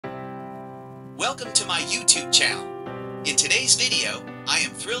Welcome to my YouTube channel. In today's video, I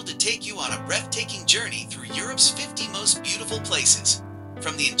am thrilled to take you on a breathtaking journey through Europe's 50 most beautiful places.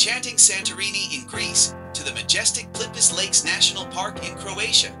 From the enchanting Santorini in Greece to the majestic Plitvice Lakes National Park in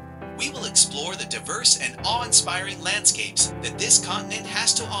Croatia, we will explore the diverse and awe-inspiring landscapes that this continent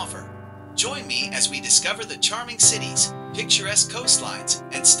has to offer. Join me as we discover the charming cities, picturesque coastlines,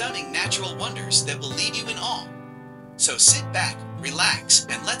 and stunning natural wonders that will leave you in awe. So sit back, relax,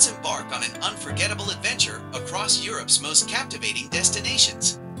 and let's embark on an unforgettable adventure across Europe's most captivating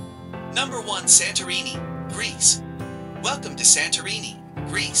destinations. Number 1. Santorini, Greece. Welcome to Santorini,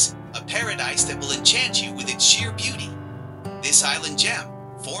 Greece, a paradise that will enchant you with its sheer beauty. This island gem,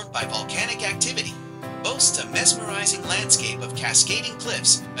 formed by volcanic activity, boasts a mesmerizing landscape of cascading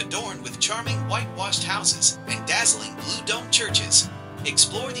cliffs adorned with charming whitewashed houses and dazzling blue-domed churches.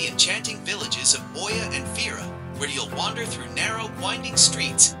 Explore the enchanting villages of Oia and Fira, where you'll wander through narrow, winding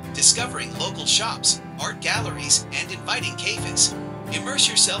streets, discovering local shops, art galleries, and inviting cafes. Immerse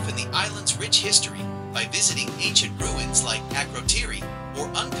yourself in the island's rich history by visiting ancient ruins like Akrotiri or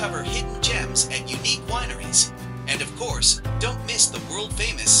uncover hidden gems at unique wineries. And of course, don't miss the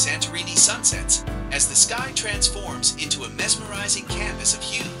world-famous Santorini sunsets as the sky transforms into a mesmerizing canvas of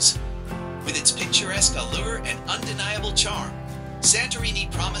hues. With its picturesque allure and undeniable charm,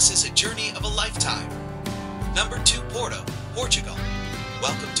 Santorini promises a journey of a lifetime. Number 2. Porto, Portugal.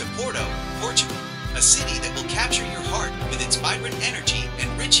 Welcome to Porto, Portugal, a city that will capture your heart with its vibrant energy and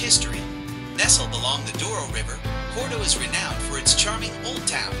rich history. Nestled along the Douro River, Porto is renowned for its charming old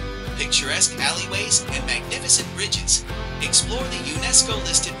town, picturesque alleyways, and magnificent bridges. Explore the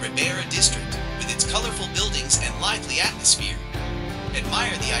UNESCO-listed Ribeira district with its colorful buildings and lively atmosphere.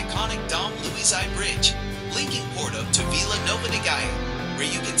 Admire the iconic Dom Luizai Bridge, linking Porto to Vila Nova de Gaia, where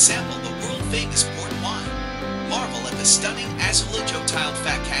you can sample the world-famous port wine. Marvel at the stunning azulejo-tiled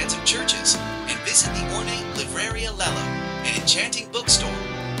facades of churches and visit the ornate Livraria Lello, an enchanting bookstore.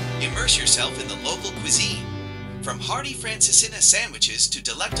 Immerse yourself in the local cuisine, from hearty Franciscana sandwiches to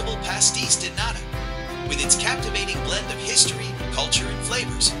delectable pastéis de nata. With its captivating blend of history, culture, and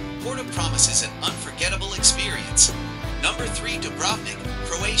flavors, Porto promises an unforgettable experience. Number 3. Dubrovnik,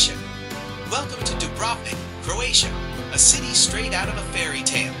 Croatia. Welcome to Dubrovnik, Croatia, a city straight out of a fairy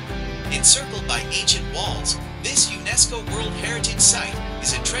tale. Encircled by ancient walls, this UNESCO World Heritage Site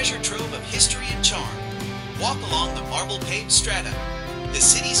is a treasure trove of history and charm. Walk along the marble-paved strata, the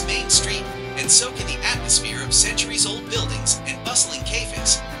city's main street, and soak in the atmosphere of centuries-old buildings and bustling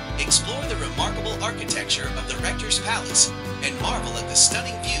cafes. Explore the remarkable architecture of the Rector's Palace and marvel at the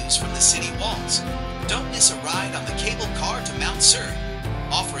stunning views from the city walls. Don't miss a ride on the cable car to Mount Sur,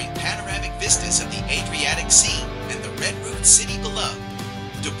 offering panoramic vistas of the Adriatic Sea and the red-roofed city below.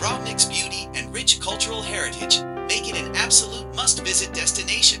 Dubrovnik's beauty and rich cultural heritage make it an absolute must-visit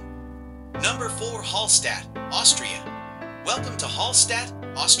destination. Number 4. Hallstatt, Austria. Welcome to Hallstatt,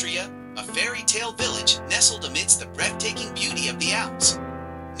 Austria, a fairy tale village nestled amidst the breathtaking beauty of the Alps.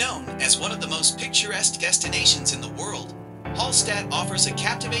 Known as one of the most picturesque destinations in the world, Hallstatt offers a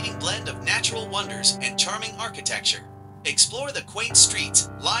captivating blend of natural wonders and charming architecture. Explore the quaint streets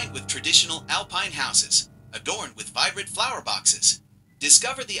lined with traditional alpine houses, adorned with vibrant flower boxes.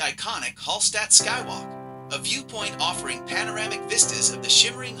 Discover the iconic Hallstatt Skywalk, a viewpoint offering panoramic vistas of the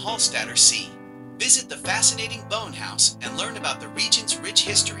shimmering Hallstatter Sea. Visit the fascinating Bone House and learn about the region's rich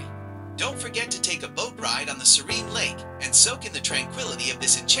history. Don't forget to take a boat ride on the serene lake and soak in the tranquility of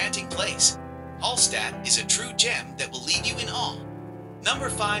this enchanting place. Hallstatt is a true gem that will leave you in awe.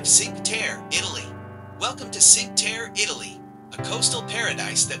 Number 5. Cinque Terre, Italy. Welcome to Cinque Terre, Italy, a coastal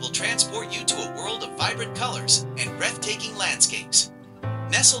paradise that will transport you to a world of vibrant colors and breathtaking landscapes.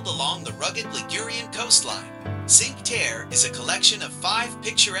 Nestled along the rugged Ligurian coastline, Cinque Terre is a collection of 5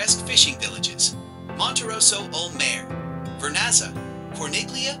 picturesque fishing villages: Monterosso al Mare, Vernazza,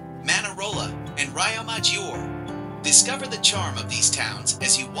 Corniglia, Manarola, and Riomaggiore. Discover the charm of these towns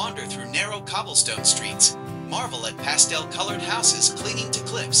as you wander through narrow cobblestone streets, marvel at pastel-colored houses clinging to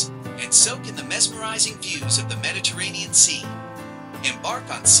cliffs, and soak in the mesmerizing views of the Mediterranean Sea. Embark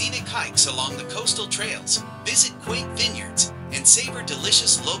on scenic hikes along the coastal trails, visit quaint vineyards, and savor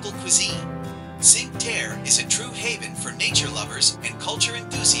delicious local cuisine. Cinque Terre is a true haven for nature lovers and culture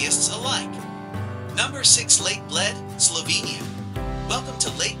enthusiasts alike. Number 6. Lake Bled, Slovenia. Welcome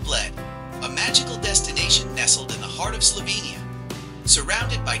to Lake Bled, a magical destination nestled in the heart of Slovenia.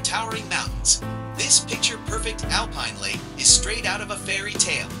 Surrounded by towering mountains, this picture-perfect alpine lake is straight out of a fairy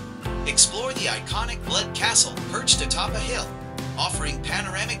tale. Explore the iconic Bled Castle perched atop a hill, offering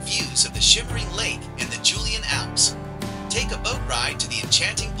panoramic views of the shimmering lake and the Julian Alps. Take a boat ride to the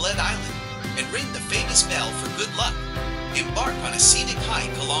enchanting Bled Island and ring the famous bell for good luck. Embark on a scenic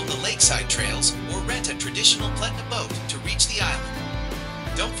hike along the lakeside trails or rent a traditional Plitvice boat to reach the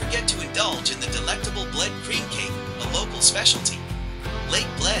island. Don't forget to indulge in the delectable Bled cream cake, a local specialty. Lake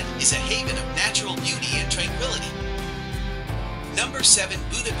Bled is a haven of natural beauty and tranquility. Number 7.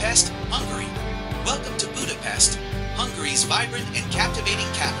 Budapest, Hungary. Welcome to Budapest, Hungary's vibrant and captivating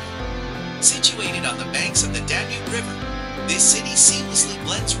capital. Situated on the banks of the Danube River, this city seamlessly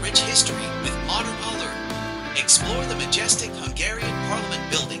blends rich history with modern allure. Explore the majestic Hungarian Parliament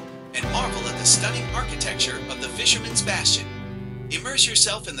building and marvel at the stunning architecture of the Fisherman's Bastion. Immerse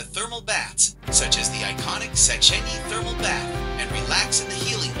yourself in the thermal baths, such as the iconic Cinque thermal bath, and relax in the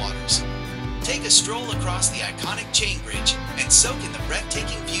healing waters. Take a stroll across the iconic chain bridge and soak in the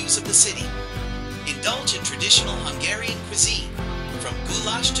breathtaking views of the city. Indulge in traditional Hungarian cuisine, from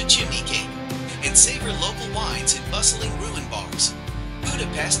goulash to chimney cake, and savor local wines in bustling ruin bars.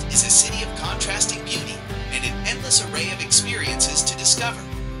 Budapest is a city of contrasting beauty and an endless array of experiences to discover.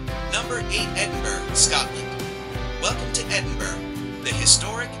 Number 8. Edinburgh, Scotland. Welcome to Edinburgh, the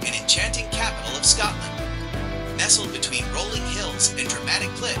historic and enchanting capital of Scotland. Nestled between rolling hills and dramatic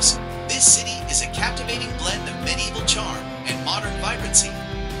cliffs, this city is a captivating blend of medieval charm and modern vibrancy.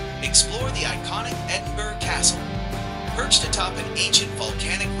 Explore the iconic Edinburgh Castle, perched atop an ancient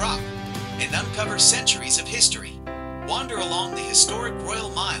volcanic rock, and uncover centuries of history. Wander along the historic Royal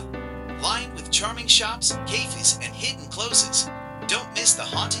Mile, lined with charming shops, cafes, and hidden closes. Don't miss the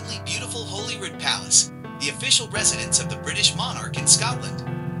hauntingly beautiful Holyrood Palace, the official residence of the British monarch in Scotland.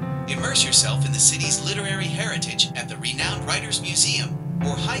 Immerse yourself in the city's literary heritage at the renowned Writers' Museum,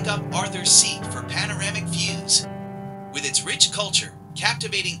 or hike up Arthur's Seat for panoramic views. With its rich culture,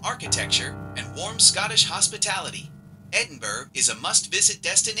 captivating architecture, and warm Scottish hospitality, Edinburgh is a must-visit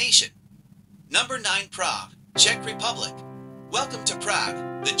destination. Number 9. Prague, Czech Republic. Welcome to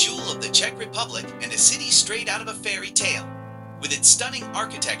Prague, the jewel of the Czech Republic and a city straight out of a fairy tale. With its stunning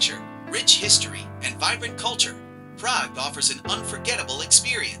architecture, rich history, and vibrant culture, Prague offers an unforgettable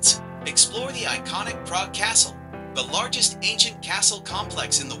experience. Explore the iconic Prague Castle, the largest ancient castle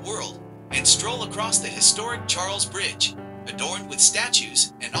complex in the world, and stroll across the historic Charles Bridge, adorned with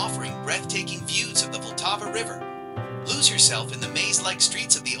statues and offering breathtaking views of the Vltava River. Lose yourself in the maze-like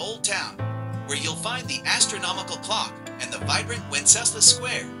streets of the Old Town, where you'll find the astronomical clock and the vibrant Wenceslas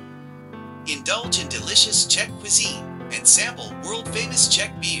Square. Indulge in delicious Czech cuisine and sample world-famous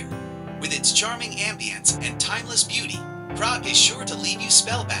Czech beer. With its charming ambience and timeless beauty, Prague is sure to leave you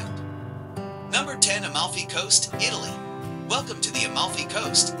spellbound. Number 10. Amalfi Coast, Italy. Welcome to the Amalfi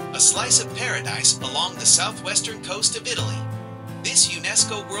Coast, a slice of paradise along the southwestern coast of Italy. This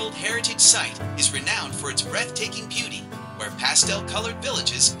UNESCO World Heritage Site is renowned for its breathtaking beauty, where pastel-colored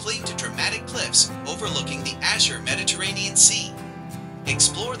villages cling to dramatic cliffs overlooking the azure Mediterranean Sea.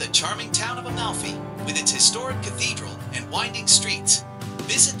 Explore the charming town of Amalfi with its historic cathedral and winding streets.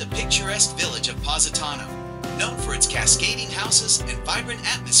 Visit the picturesque village of Positano, known for its cascading houses and vibrant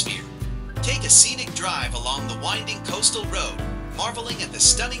atmosphere. Take a scenic drive along the winding coastal road, marveling at the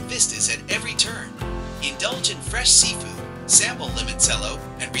stunning vistas at every turn. Indulge in fresh seafood, sample limoncello,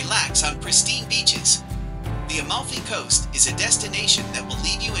 and relax on pristine beaches. The Amalfi Coast is a destination that will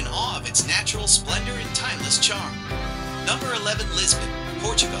leave you in awe of its natural splendor and timeless charm. Number 11. Lisbon,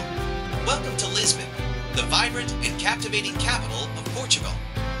 Portugal. Welcome to Lisbon, the vibrant and captivating capital of Portugal.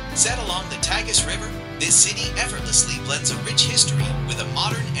 Set along the Tagus River, this city effortlessly blends a rich history with a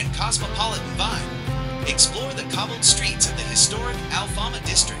modern and cosmopolitan vibe. Explore the cobbled streets of the historic Alfama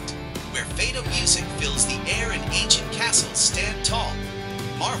district, where fado music fills the air and ancient castles stand tall.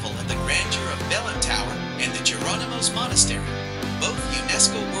 Marvel at the grandeur of Bellin Tower and the Geronimo's Monastery, both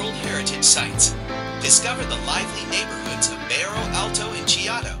UNESCO World Heritage Sites. Discover the lively neighborhoods of Bairro Alto and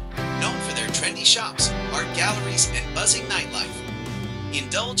Chiado, known for their trendy shops, art galleries, and buzzing nightlife.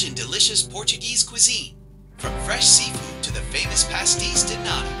 Indulge in delicious Portuguese cuisine, from fresh seafood to the famous pastéis de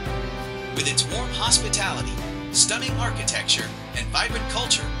nata. With its warm hospitality, stunning architecture, and vibrant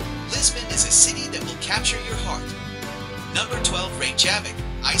culture, Lisbon is a city that will capture your heart. Number 12. Reykjavik,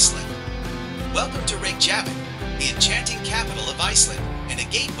 Iceland. Welcome to Reykjavik, the enchanting capital of Iceland, and a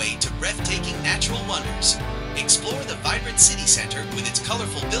gateway to breathtaking natural wonders. Explore the vibrant city center with its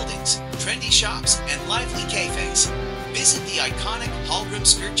colorful buildings, trendy shops, and lively cafes. Visit the iconic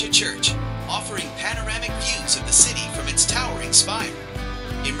Hallgrímskirkja Church, offering panoramic views of the city from its towering spire.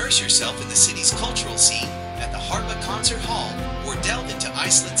 Immerse yourself in the city's cultural scene at the Harpa Concert Hall, or delve into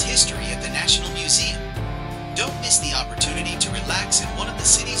Iceland's history at the National Museum. Don't miss the opportunity to relax in one of the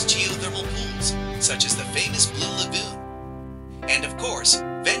city's geothermal pools, such as the famous Blue Lagoon. And of course,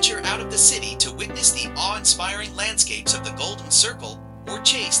 venture out of the city to witness the awe-inspiring landscapes of the Golden Circle or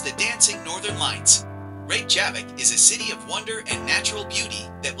chase the dancing northern lights. Reykjavik is a city of wonder and natural beauty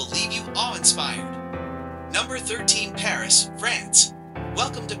that will leave you awe-inspired. Number 13. Paris, France.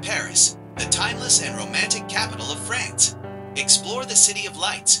 Welcome to Paris, the timeless and romantic capital of France. Explore the City of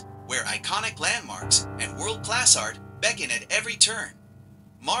Lights, where iconic landmarks and world-class art beckon at every turn.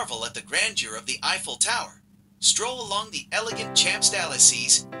 Marvel at the grandeur of the Eiffel Tower, stroll along the elegant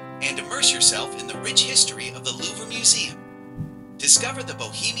Champs-Élysées, and immerse yourself in the rich history of the Louvre Museum. Discover the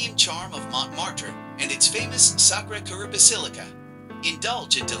bohemian charm of Montmartre and its famous Sacré-Cœur Basilica.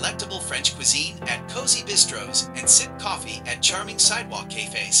 Indulge in delectable French cuisine at cozy bistros and sip coffee at charming sidewalk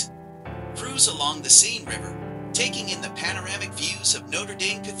cafes. Cruise along the Seine River, taking in the panoramic views of Notre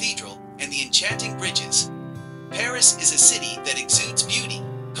Dame Cathedral and the enchanting bridges. Paris is a city that exudes beauty,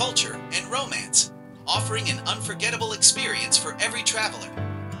 culture, and romance, offering an unforgettable experience for every traveler.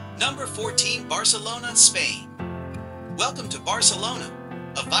 Number 14. Barcelona, Spain. Welcome to Barcelona,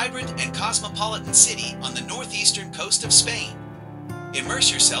 a vibrant and cosmopolitan city on the northeastern coast of Spain.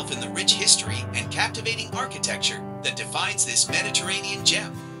 Immerse yourself in the rich history and captivating architecture that defines this Mediterranean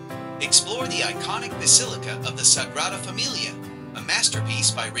gem. Explore the iconic Basilica of the Sagrada Familia, a masterpiece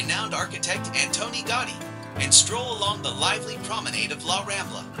by renowned architect Antoni Gaudí, and stroll along the lively promenade of La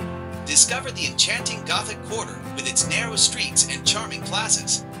Rambla. Discover the enchanting Gothic quarter with its narrow streets and charming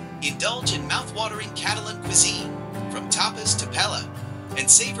plazas. Indulge in mouth-watering Catalan cuisine, from tapas to paella, and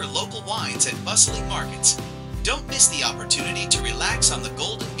savor local wines at bustling markets. Don't miss the opportunity to relax on the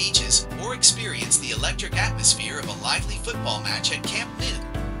golden beaches or experience the electric atmosphere of a lively football match at Camp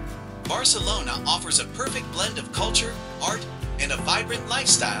Nou. Barcelona offers a perfect blend of culture, art, and a vibrant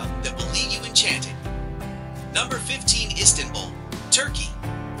lifestyle that will leave you enchanted. Number 15. Istanbul, Turkey.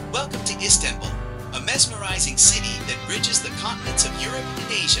 Welcome to Istanbul, a mesmerizing city that bridges the continents of Europe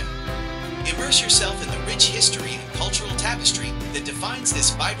and Asia. Immerse yourself in the rich history and cultural tapestry that defines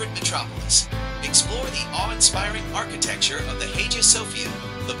this vibrant metropolis. Explore the awe-inspiring architecture of the Hagia Sophia,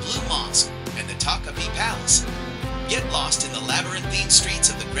 the Blue Mosque, and the Topkapi Palace. Get lost in the labyrinthine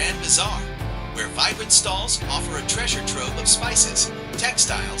streets of the Grand Bazaar, where vibrant stalls offer a treasure trove of spices,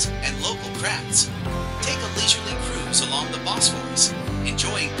 textiles, and local crafts. Take a leisurely cruise along the Bosphorus,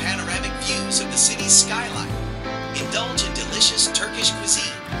 enjoying panoramic views of the city's skyline. Indulge in delicious Turkish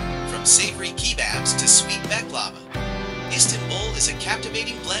cuisine, from savory kebabs to sweet baklava. Istanbul is a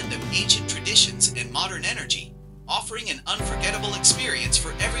captivating blend of ancient traditions and modern energy, offering an unforgettable experience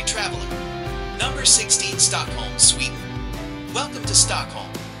for every traveler. Number 16. Stockholm, Sweden. Welcome to Stockholm,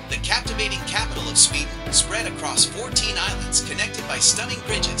 the captivating capital of Sweden, spread across 14 islands connected by stunning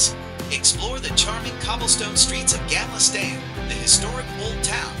bridges. Explore the charming cobblestone streets of Gamla Stan, the historic Old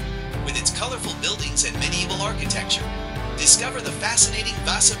Town, with its colorful buildings and medieval architecture. Discover the fascinating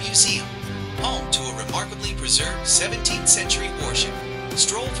Vasa Museum, home to a remarkably preserved 17th century warship.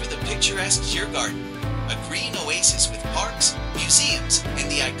 Stroll through the picturesque Djurgården, a green oasis with parks, museums, and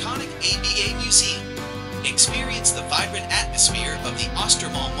the iconic ABA Museum. Experience the vibrant atmosphere of the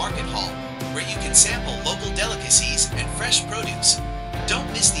Ostermal Market Hall, where you can sample local delicacies and fresh produce.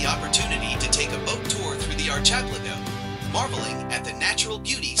 Don't miss the opportunity to take a boat tour through the archipelago, marveling at the natural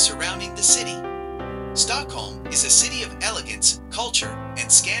beauty surrounding the city. Stockholm is a city of elegance, culture, and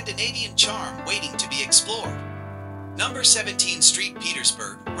Scandinavian charm waiting to be explored. Number 17. St.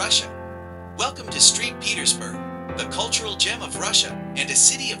 Petersburg, Russia. Welcome to St. Petersburg, the cultural gem of Russia and a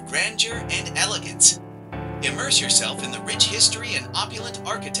city of grandeur and elegance. Immerse yourself in the rich history and opulent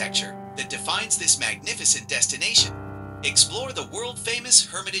architecture that defines this magnificent destination. Explore the world-famous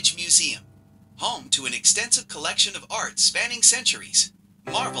Hermitage Museum, home to an extensive collection of art spanning centuries.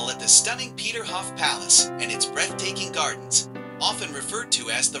 Marvel at the stunning Peterhof Palace and its breathtaking gardens, often referred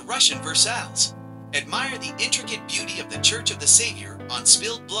to as the Russian Versailles. Admire the intricate beauty of the Church of the Savior on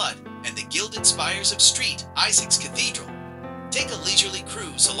spilled blood and the gilded spires of St. Isaac's Cathedral. Take a leisurely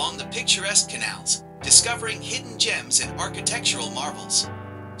cruise along the picturesque canals, discovering hidden gems and architectural marvels.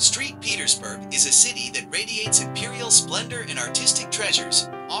 St. Petersburg is a city that radiates imperial splendor and artistic treasures,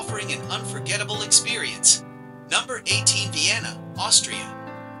 offering an unforgettable experience. Number 18. Vienna, Austria.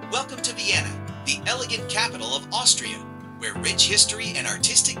 Welcome to Vienna, the elegant capital of Austria, where rich history and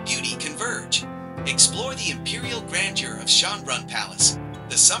artistic beauty converge. Explore the imperial grandeur of Schönbrunn Palace,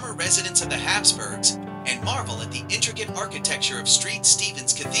 the summer residence of the Habsburgs, and marvel at the intricate architecture of St.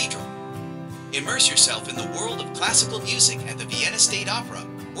 Stephen's Cathedral. Immerse yourself in the world of classical music at the Vienna State Opera,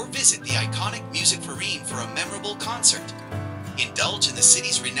 or visit the iconic Musikverein for a memorable concert. Indulge in the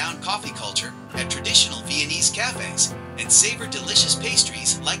city's renowned coffee culture at traditional Viennese cafes and savor delicious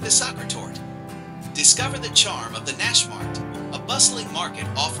pastries like the Sockertorte. Discover the charm of the Naschmarkt, a bustling market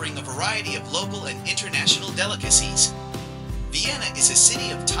offering a variety of local and international delicacies. Vienna is a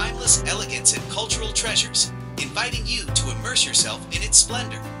city of timeless elegance and cultural treasures, inviting you to immerse yourself in its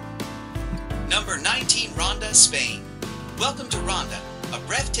splendor. Number 19. Ronda, Spain. Welcome to Ronda, a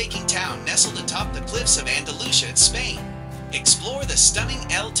breathtaking town nestled atop the cliffs of Andalusia, Spain. Explore the stunning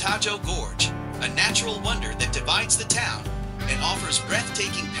El Tajo Gorge, a natural wonder that divides the town and offers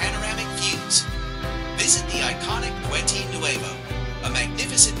breathtaking panoramic views. Visit the iconic Puente Nuevo, a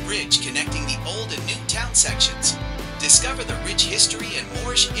magnificent bridge connecting the old and new town sections. Discover the rich history and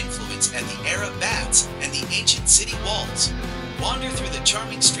Moorish influence at the Arab baths and the ancient city walls. Wander through the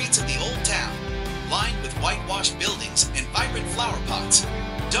charming streets of the old town, lined with whitewashed buildings and vibrant flower pots.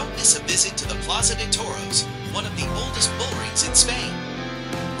 Don't miss a visit to the Plaza de Toros, one of the oldest bull rings in Spain.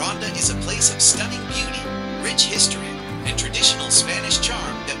 Ronda is a place of stunning beauty, rich history, and traditional Spanish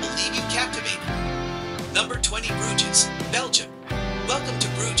charm that will leave you captivated. Number 20. Bruges, Belgium. Welcome to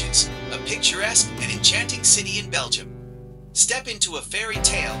Bruges, a picturesque and enchanting city in Belgium. Step into a fairy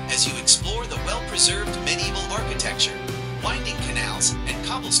tale as you explore the well-preserved medieval architecture, winding canals, and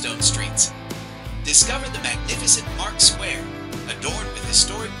cobblestone streets. Discover the magnificent Markt Square, adorned with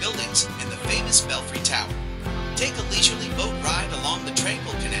historic buildings and the famous Belfry Tower. Take a leisurely boat ride along the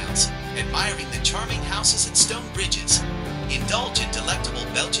tranquil canals, admiring the charming houses and stone bridges. Indulge in delectable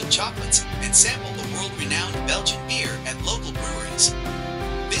Belgian chocolates and sample the world-renowned Belgian beer at local breweries.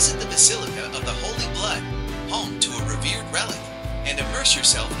 Visit the Basilica of the Holy Blood, home to a revered relic, and immerse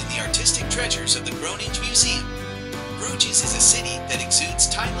yourself in the artistic treasures of the Groningen Museum. Bruges is a city that exudes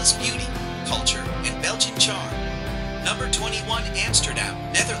timeless beauty, culture, and Belgian charm. Number 21. Amsterdam,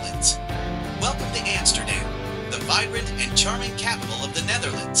 Netherlands. Welcome to Amsterdam, the vibrant and charming capital of the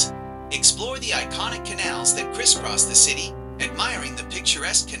Netherlands. Explore the iconic canals that crisscross the city, admiring the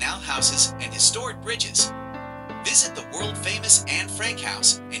picturesque canal houses and historic bridges. Visit the world-famous Anne Frank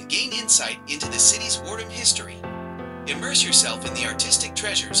House and gain insight into the city's wartime history. Immerse yourself in the artistic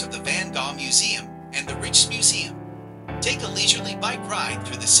treasures of the Van Gogh Museum and the Rijksmuseum. Take a leisurely bike ride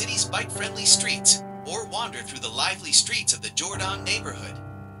through the city's bike-friendly streets, or wander through the lively streets of the Jordaan neighborhood.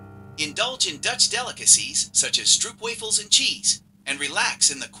 Indulge in Dutch delicacies such as stroopwafels and cheese, and relax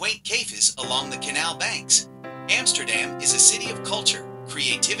in the quaint cafes along the canal banks. Amsterdam is a city of culture,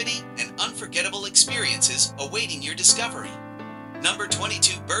 creativity, and unforgettable experiences awaiting your discovery. Number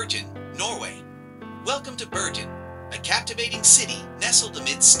 22. Bergen, Norway. Welcome to Bergen, a captivating city nestled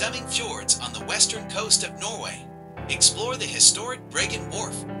amid stunning fjords on the western coast of Norway. Explore the historic Bregen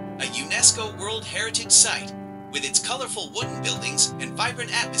Wharf, a UNESCO World Heritage Site, with its colorful wooden buildings and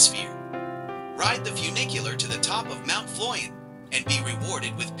vibrant atmosphere. Ride the funicular to the top of Mount Floyen and be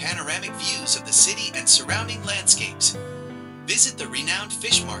rewarded with panoramic views of the city and surrounding landscapes. Visit the renowned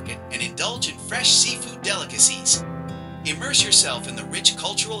fish market and indulge in fresh seafood delicacies. Immerse yourself in the rich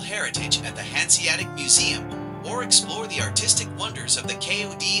cultural heritage at the Hanseatic Museum, or explore the artistic wonders of the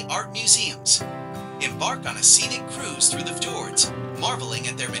KOD art museums. Embark on a scenic cruise through the fjords, marveling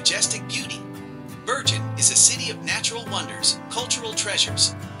at their majestic beauty. Bergen is a city of natural wonders, cultural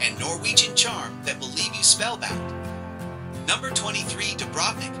treasures, and Norwegian charm that will leave you spellbound. Number 23.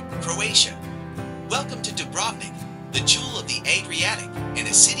 Dubrovnik, Croatia. Welcome to Dubrovnik, the jewel of the Adriatic and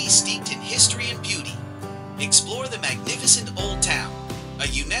a city steeped in history and beauty. Explore the magnificent old town, a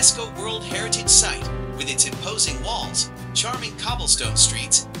UNESCO World Heritage Site with its imposing walls, charming cobblestone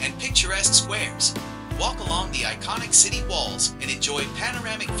streets, and picturesque squares. Walk along the iconic city walls and enjoy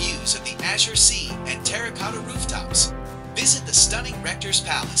panoramic views of the Azure Sea and terracotta rooftops. Visit the stunning Rector's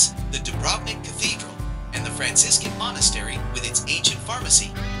Palace, the Dubrovnik Cathedral, and the Franciscan Monastery with its ancient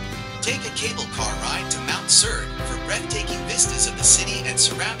pharmacy. Take a cable car ride to Mount Surd for breathtaking vistas of the city and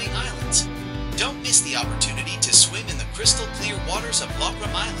surrounding islands. Don't miss the opportunity to swim in the crystal clear waters of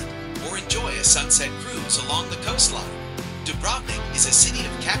Lochram Island or enjoy a sunset cruise along the coastline. Dubrovnik is a city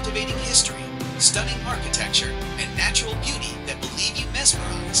of captivating history, stunning architecture, and natural beauty that will leave you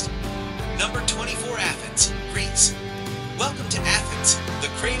mesmerized. Number 24. Athens, Greece. Welcome to Athens,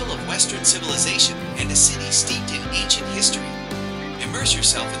 the cradle of Western civilization and a city steeped in ancient history. Immerse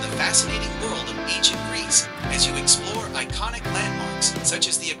yourself in the fascinating world of ancient Greece as you explore iconic landmarks such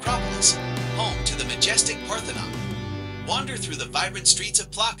as the Acropolis, home to the majestic Parthenon. Wander through the vibrant streets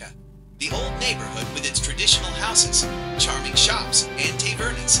of Plaka, the old neighborhood with its traditional houses, charming shops, and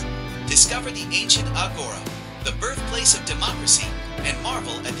tavernas. Discover the ancient Agora, the birthplace of democracy, and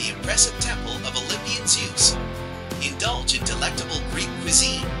marvel at the impressive temple of Olympian Zeus. Indulge in delectable Greek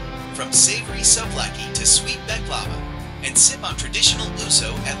cuisine, from savory souvlaki to sweet baklava, and sip on traditional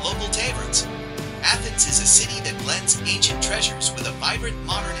ouzo at local taverns. Athens is a city that blends ancient treasures with a vibrant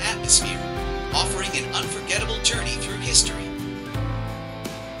modern atmosphere, offering an unforgettable journey through history.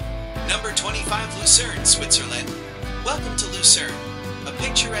 Number 25. Lucerne, Switzerland. Welcome to Lucerne, a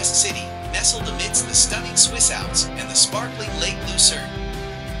picturesque city nestled amidst the stunning Swiss Alps and the sparkling Lake Lucerne.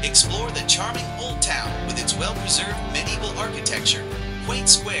 Explore the charming old town with its well-preserved medieval architecture, quaint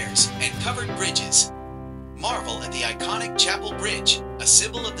squares, and covered bridges. Marvel at the iconic Chapel Bridge, a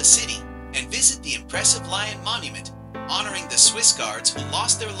symbol of the city, and visit the impressive Lion Monument, honoring the Swiss guards who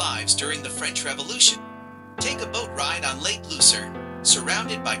lost their lives during the French Revolution. Take a boat ride on Lake Lucerne,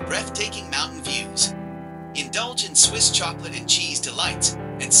 surrounded by breathtaking mountain views. Indulge in Swiss chocolate and cheese delights,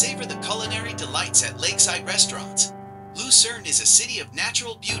 and savor the culinary delights at lakeside restaurants. Lucerne is a city of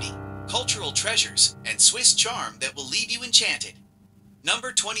natural beauty, cultural treasures, and Swiss charm that will leave you enchanted.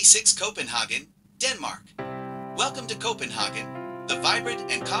 Number 26, Copenhagen, Denmark. Welcome to Copenhagen, the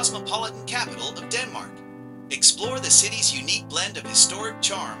vibrant and cosmopolitan capital of Denmark. Explore the city's unique blend of historic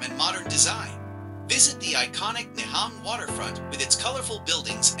charm and modern design. Visit the iconic Nyhavn waterfront with its colorful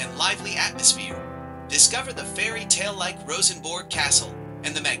buildings and lively atmosphere. Discover the fairy tale-like Rosenborg Castle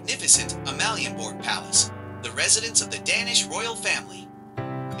and the magnificent Amalienborg Palace, the residence of the Danish royal family.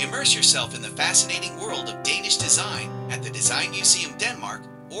 Immerse yourself in the fascinating world of Danish design at the Design Museum Denmark,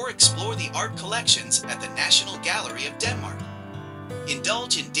 or explore the art collections at the National Gallery of Denmark.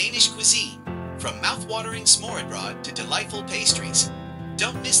 Indulge in Danish cuisine, from mouth-watering smørrebrød to delightful pastries.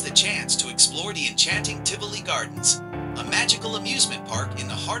 Don't miss the chance to explore the enchanting Tivoli Gardens, a magical amusement park in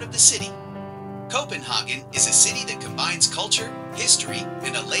the heart of the city. Copenhagen is a city that combines culture, history,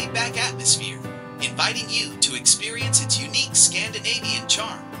 and a laid-back atmosphere, inviting you to experience its unique Scandinavian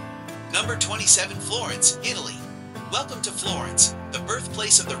charm. Number 27, Florence, Italy. Welcome to Florence, the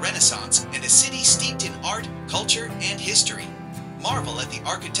birthplace of the Renaissance and a city steeped in art, culture, and history. Marvel at the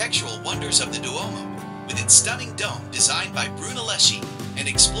architectural wonders of the Duomo, with its stunning dome designed by Brunelleschi, and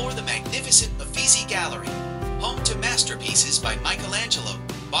explore the magnificent Uffizi Gallery, home to masterpieces by Michelangelo,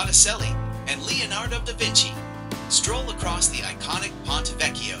 Botticelli, and Leonardo da Vinci. Stroll across the iconic Ponte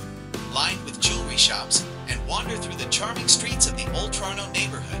Vecchio, lined with jewelry shops, and wander through the charming streets of the Oltrarno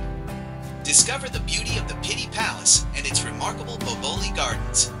neighborhood. Discover the beauty of the Pitti Palace and its remarkable Boboli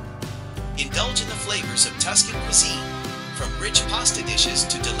Gardens. Indulge in the flavors of Tuscan cuisine, from rich pasta dishes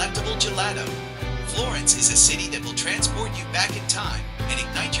to delectable gelato. Florence is a city that will transport you back in time and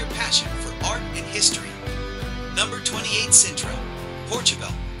ignite your passion for art and history. Number 28, Sintra,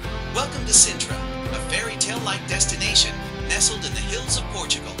 Portugal. Welcome to Sintra, a fairy tale-like destination nestled in the hills of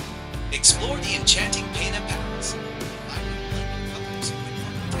Portugal. Explore the enchanting Pena Palace,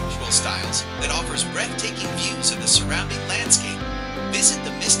 architectural styles that offers breathtaking views of the surrounding landscape. Visit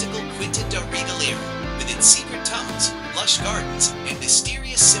the mystical Quinta da Regaleira with its secret tunnels, lush gardens, and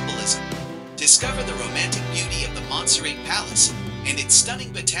mysterious symbolism. Discover the romantic beauty of the Montserrat Palace and its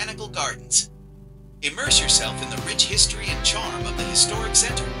stunning botanical gardens. Immerse yourself in the rich history and charm of the historic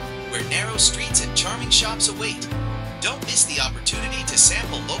center, where narrow streets and charming shops await. Don't miss the opportunity to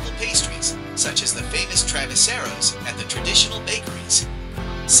sample local pastries, such as the famous travesseros at the traditional bakeries.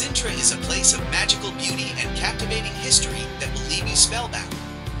 Sintra is a place of magical beauty and captivating history that will leave you spellbound.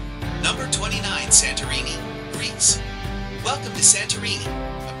 Number 29, Santorini, Greece. Welcome to Santorini,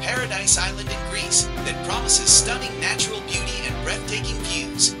 a paradise island in Greece that promises stunning natural beauty and breathtaking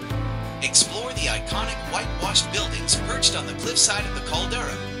views. Explore the iconic whitewashed buildings perched on the cliffside of the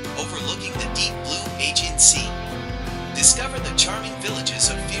caldera, overlooking the deep blue Aegean Sea. Discover the charming villages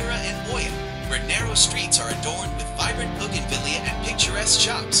of Fira and Oya, where narrow streets are adorned with vibrant bougainvillea and picturesque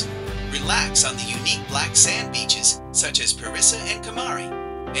shops. Relax on the unique black sand beaches, such as Parissa and Kamari,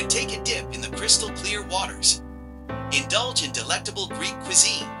 and take a dip in the crystal-clear waters. Indulge in delectable Greek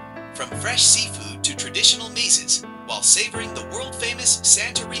cuisine, from fresh seafood to traditional messes, while savoring the world-famous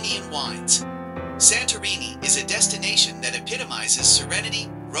Santorinian wines. Santorini is a destination that epitomizes serenity,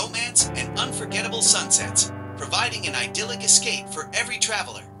 romance, and unforgettable sunsets, providing an idyllic escape for every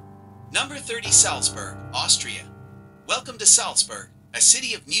traveler. Number 30, Salzburg, Austria. Welcome to Salzburg, a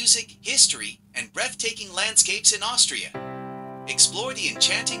city of music, history, and breathtaking landscapes in Austria. Explore the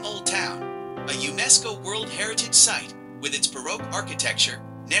enchanting Old Town, a UNESCO World Heritage Site with its Baroque architecture,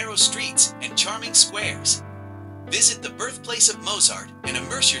 narrow streets, and charming squares. Visit the birthplace of Mozart and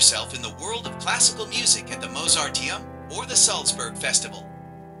immerse yourself in the world of classical music at the Mozarteum or the Salzburg Festival.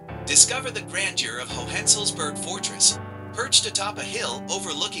 Discover the grandeur of Hohenzolsberg Fortress, perched atop a hill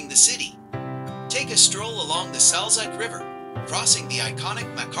overlooking the city. Take a stroll along the Salzach River, crossing the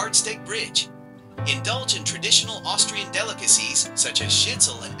iconic Makartsteg Bridge. Indulge in traditional Austrian delicacies such as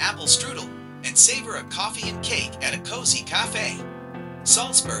schnitzel and apple strudel, and savor a coffee and cake at a cozy cafe.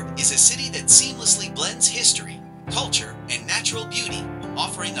 Salzburg is a city that seamlessly blends history, culture, and natural beauty,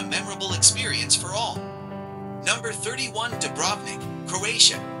 offering a memorable experience for all. Number 31, Dubrovnik,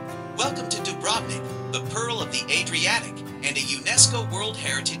 Croatia. Welcome to Dubrovnik, the pearl of the Adriatic and a UNESCO World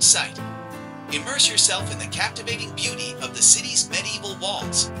Heritage Site. Immerse yourself in the captivating beauty of the city's medieval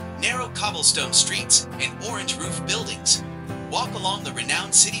walls, narrow cobblestone streets, and orange-roof buildings. Walk along the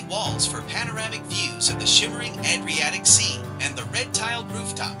renowned city walls for panoramic views of the shimmering Adriatic Sea and the red-tiled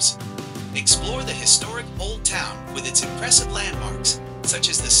rooftops. Explore the historic Old Town with its impressive landmarks, such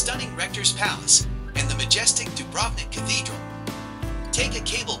as the stunning Rector's Palace and the majestic Dubrovnik Cathedral. Take a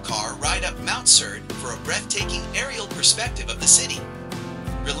cable car ride up Mount Serd for a breathtaking aerial perspective of the city.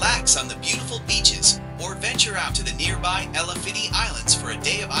 Relax on the beautiful beaches or venture out to the nearby Elafiti Islands for a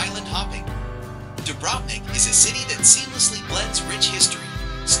day of island hopping. Dubrovnik is a city that seamlessly blends rich history,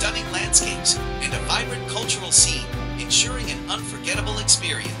 stunning landscapes, and a vibrant cultural scene, ensuring an unforgettable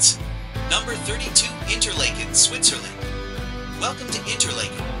experience. Number 32, Interlaken, Switzerland. Welcome to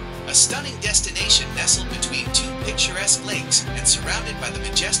Interlaken, a stunning destination nestled between two picturesque lakes and surrounded by the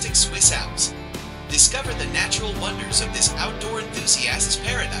majestic Swiss Alps. Discover the natural wonders of this outdoor enthusiast's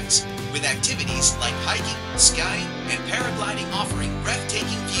paradise, with activities like hiking, skiing, and paragliding offering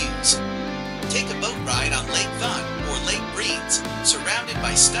breathtaking views. Take a boat ride on Lake Van or Lake Breens, surrounded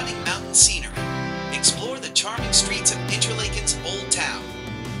by stunning mountain scenery. Explore the charming streets of Interlaken's Old Town,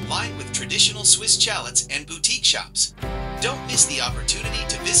 lined with traditional Swiss chalets and boutique shops. Don't miss the opportunity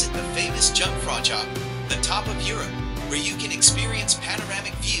to visit the famous Jungfraujoch, the top of Europe, where you can experience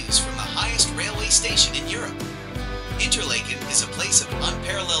panoramic views from the highest railway station in Europe. Interlaken is a place of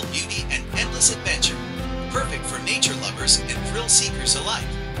unparalleled beauty and endless adventure, perfect for nature lovers and thrill seekers alike.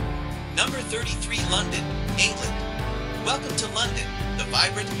 Number 33, London, England. Welcome to London, the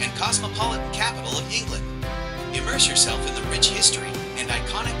vibrant and cosmopolitan capital of England. Immerse yourself in the rich history and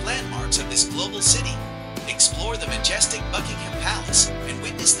iconic landmarks of this global city. Explore the majestic Buckingham Palace and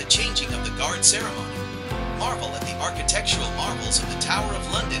witness the changing of the guard ceremony. Marvel at the architectural marvels of the Tower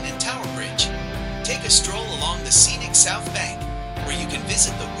of London and Tower Bridge. Take a stroll along the scenic South Bank, where you can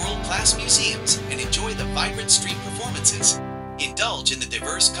visit the world-class museums and enjoy the vibrant street performances. Indulge in the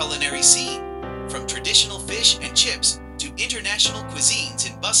diverse culinary scene, from traditional fish and chips to international cuisines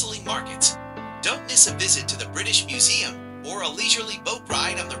in bustling markets. Don't miss a visit to the British Museum or a leisurely boat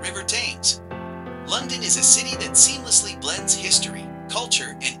ride on the River Thames. London is a city that seamlessly blends history,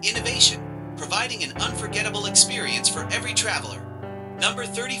 culture, and innovation, providing an unforgettable experience for every traveler. Number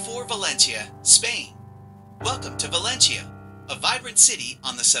 34, Valencia, Spain. Welcome to Valencia, a vibrant city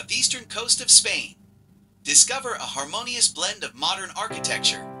on the southeastern coast of Spain. Discover a harmonious blend of modern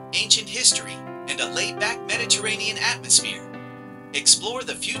architecture, ancient history, and a laid-back Mediterranean atmosphere. Explore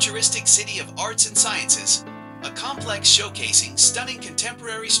the futuristic city of arts and sciences, a complex showcasing stunning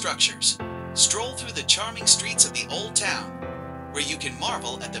contemporary structures. Stroll through the charming streets of the Old Town, where you can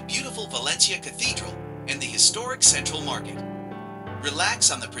marvel at the beautiful Valencia Cathedral and the historic Central Market.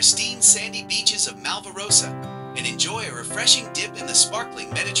 Relax on the pristine sandy beaches of Malvarosa and enjoy a refreshing dip in the sparkling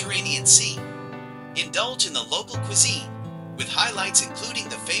Mediterranean Sea. Indulge in the local cuisine, with highlights including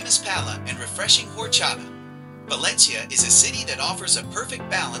the famous pala and refreshing horchata. Valencia is a city that offers a perfect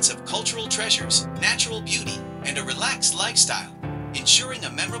balance of cultural treasures, natural beauty, and a relaxed lifestyle, ensuring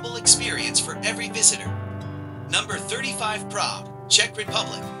a memorable experience for every visitor. Number 35, Prague, Czech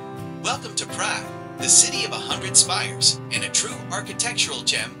Republic. Welcome to Prague, the city of 100 spires and a true architectural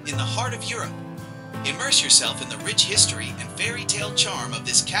gem in the heart of Europe. Immerse yourself in the rich history and fairy tale charm of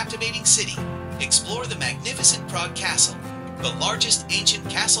this captivating city. Explore the magnificent Prague Castle, the largest ancient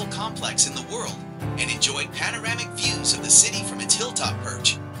castle complex in the world, and enjoy panoramic views of the city from its hilltop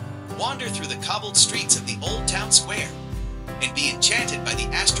perch. Wander through the cobbled streets of the Old Town Square, and be enchanted by the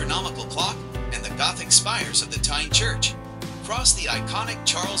astronomical clock and the Gothic spires of the Tyne Church. Cross the iconic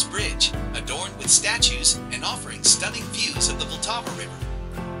Charles Bridge, adorned with statues and offering stunning views of the Vltava River.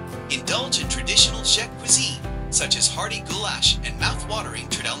 Indulge in traditional Czech cuisine, such as hearty goulash and mouth-watering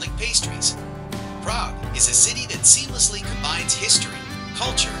Trdelník pastries. Prague is a city that seamlessly combines history,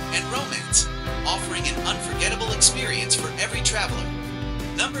 culture, and romance, offering an unforgettable experience for every traveler.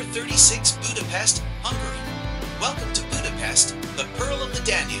 Number 36, Budapest, Hungary. Welcome to Budapest, the pearl of the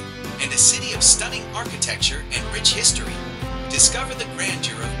Danube, and a city of stunning architecture and rich history. Discover the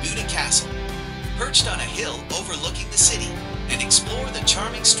grandeur of Buda Castle, perched on a hill overlooking the city, and explore the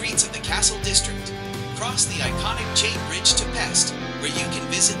charming streets of the Castle District. Cross the iconic chain bridge to Pest, where you can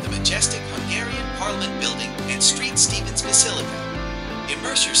visit the majestic Hungarian Parliament building and St. Stephen's Basilica.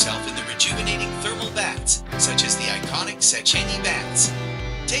 Immerse yourself in the rejuvenating thermal baths, such as the iconic Széchenyi baths.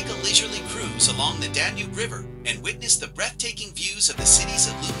 Take a leisurely cruise along the Danube River and witness the breathtaking views of the city's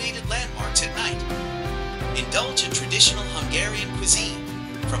illuminated landmarks at night. Indulge in traditional Hungarian cuisine,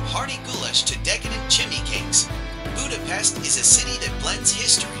 from hearty goulash to decadent chimney cakes. Budapest is a city that blends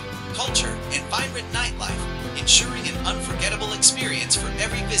history, culture, and vibrant nightlife, ensuring an unforgettable experience for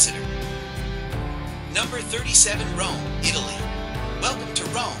every visitor. Number 37, Rome, Italy. Welcome to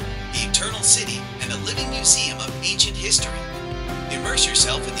Rome, the eternal city and a living museum of ancient history. Immerse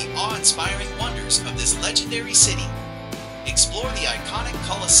yourself in the awe-inspiring wonders of this legendary city. Explore the iconic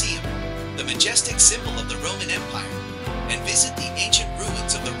Colosseum, the majestic symbol of the Roman Empire, and visit the ancient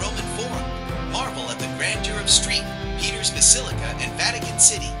ruins of the Roman Forum. Marvel at the grandeur of St. Peter's Basilica and Vatican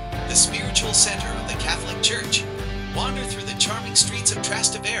City, the spiritual center of the Catholic Church. Wander through the charming streets of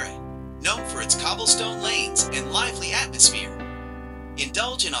Trastevere, known for its cobblestone lanes and lively atmosphere.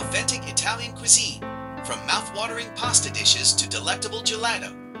 Indulge in authentic Italian cuisine, from mouth-watering pasta dishes to delectable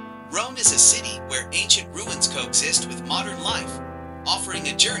gelato. Rome is a city where ancient ruins coexist with modern life, offering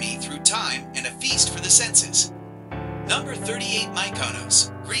a journey through time and a feast for the senses. Number 38,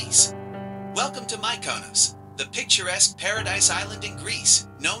 Mykonos, Greece. Welcome to Mykonos, the picturesque paradise island in Greece,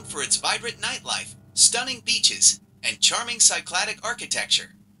 known for its vibrant nightlife, stunning beaches, and charming Cycladic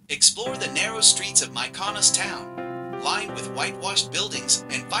architecture. Explore the narrow streets of Mykonos town, lined with whitewashed buildings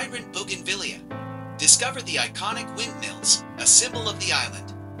and vibrant bougainvillea. Discover the iconic windmills, a symbol of the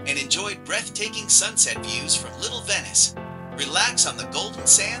island, and enjoy breathtaking sunset views from Little Venice. Relax on the golden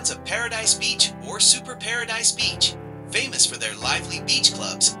sands of Paradise Beach or Super Paradise Beach, famous for their lively beach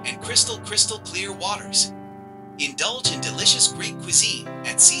clubs and crystal clear waters. Indulge in delicious Greek cuisine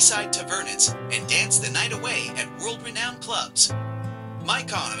at seaside tavernas and dance the night away at world-renowned clubs.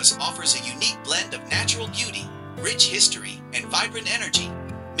 Mykonos offers a unique blend of natural beauty, rich history, and vibrant energy,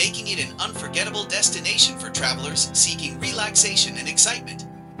 making it an unforgettable destination for travelers seeking relaxation and excitement.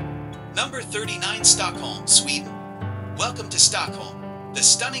 Number 39, Stockholm, Sweden. Welcome to Stockholm, the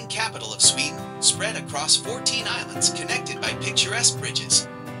stunning capital of Sweden, spread across 14 islands connected by picturesque bridges.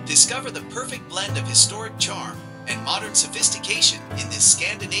 Discover the perfect blend of historic charm and modern sophistication in this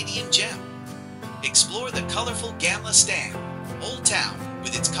Scandinavian gem. Explore the colorful Gamla Stan, Old Town,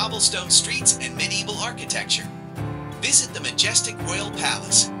 with its cobblestone streets and medieval architecture. Visit the majestic Royal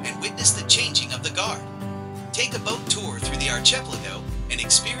Palace and witness the changing of the guard. Take a boat tour through the archipelago and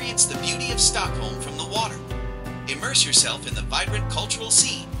experience the beauty of Stockholm from the water. Immerse yourself in the vibrant cultural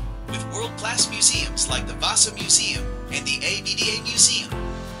scene with world-class museums like the Vasa Museum and the ABDA Museum.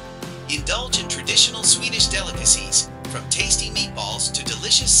 Indulge in traditional Swedish delicacies, from tasty meatballs to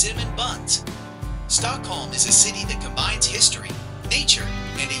delicious cinnamon buns. Stockholm is a city that combines history, nature,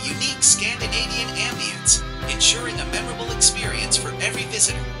 and a unique Scandinavian ambience, ensuring a memorable experience for every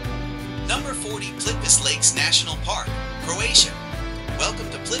visitor. Number 40, Plitvice Lakes National Park, Croatia. Welcome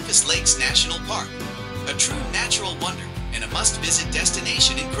to Plitvice Lakes National Park, a true natural wonder and a must-visit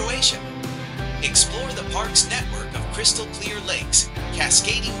destination in Croatia. Explore the park's network of crystal-clear lakes,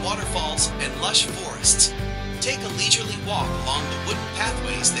 cascading waterfalls, and lush forests. Take a leisurely walk along the wooden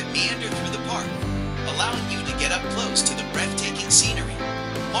pathways that meander through the park, allowing you to get up close to the breathtaking scenery.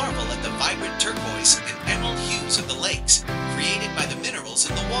 Marvel at the vibrant turquoise and emerald hues of the lakes, created by the minerals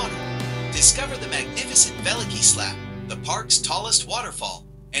in the water. Discover the magnificent Veliki Slap, the park's tallest waterfall,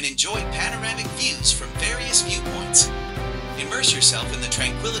 and enjoy panoramic views from various viewpoints. Immerse yourself in the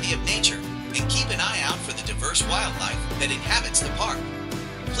tranquility of nature and keep an eye out for the diverse wildlife that inhabits the park.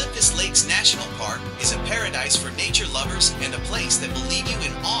 Plitvice Lakes National Park is a paradise for nature lovers and a place that will leave you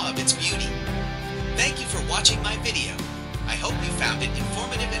in awe of its beauty. Thank you for watching my video. I hope you found it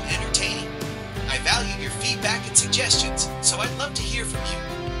informative and entertaining. I value your feedback and suggestions, so I'd love to hear from you.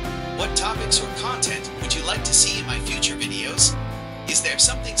 What topics or content would you like to see in my future videos? Is there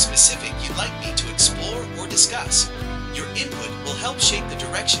something specific you'd like me to explore or discuss? Your input will help shape the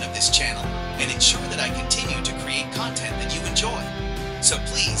direction of this channel and ensure that I continue to create content that you enjoy. So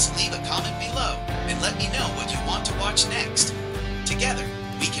please leave a comment below and let me know what you want to watch next. Together,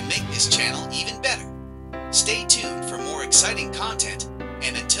 we can make this channel even better. Stay tuned for more exciting content,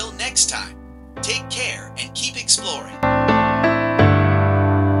 and until next time, take care and keep exploring.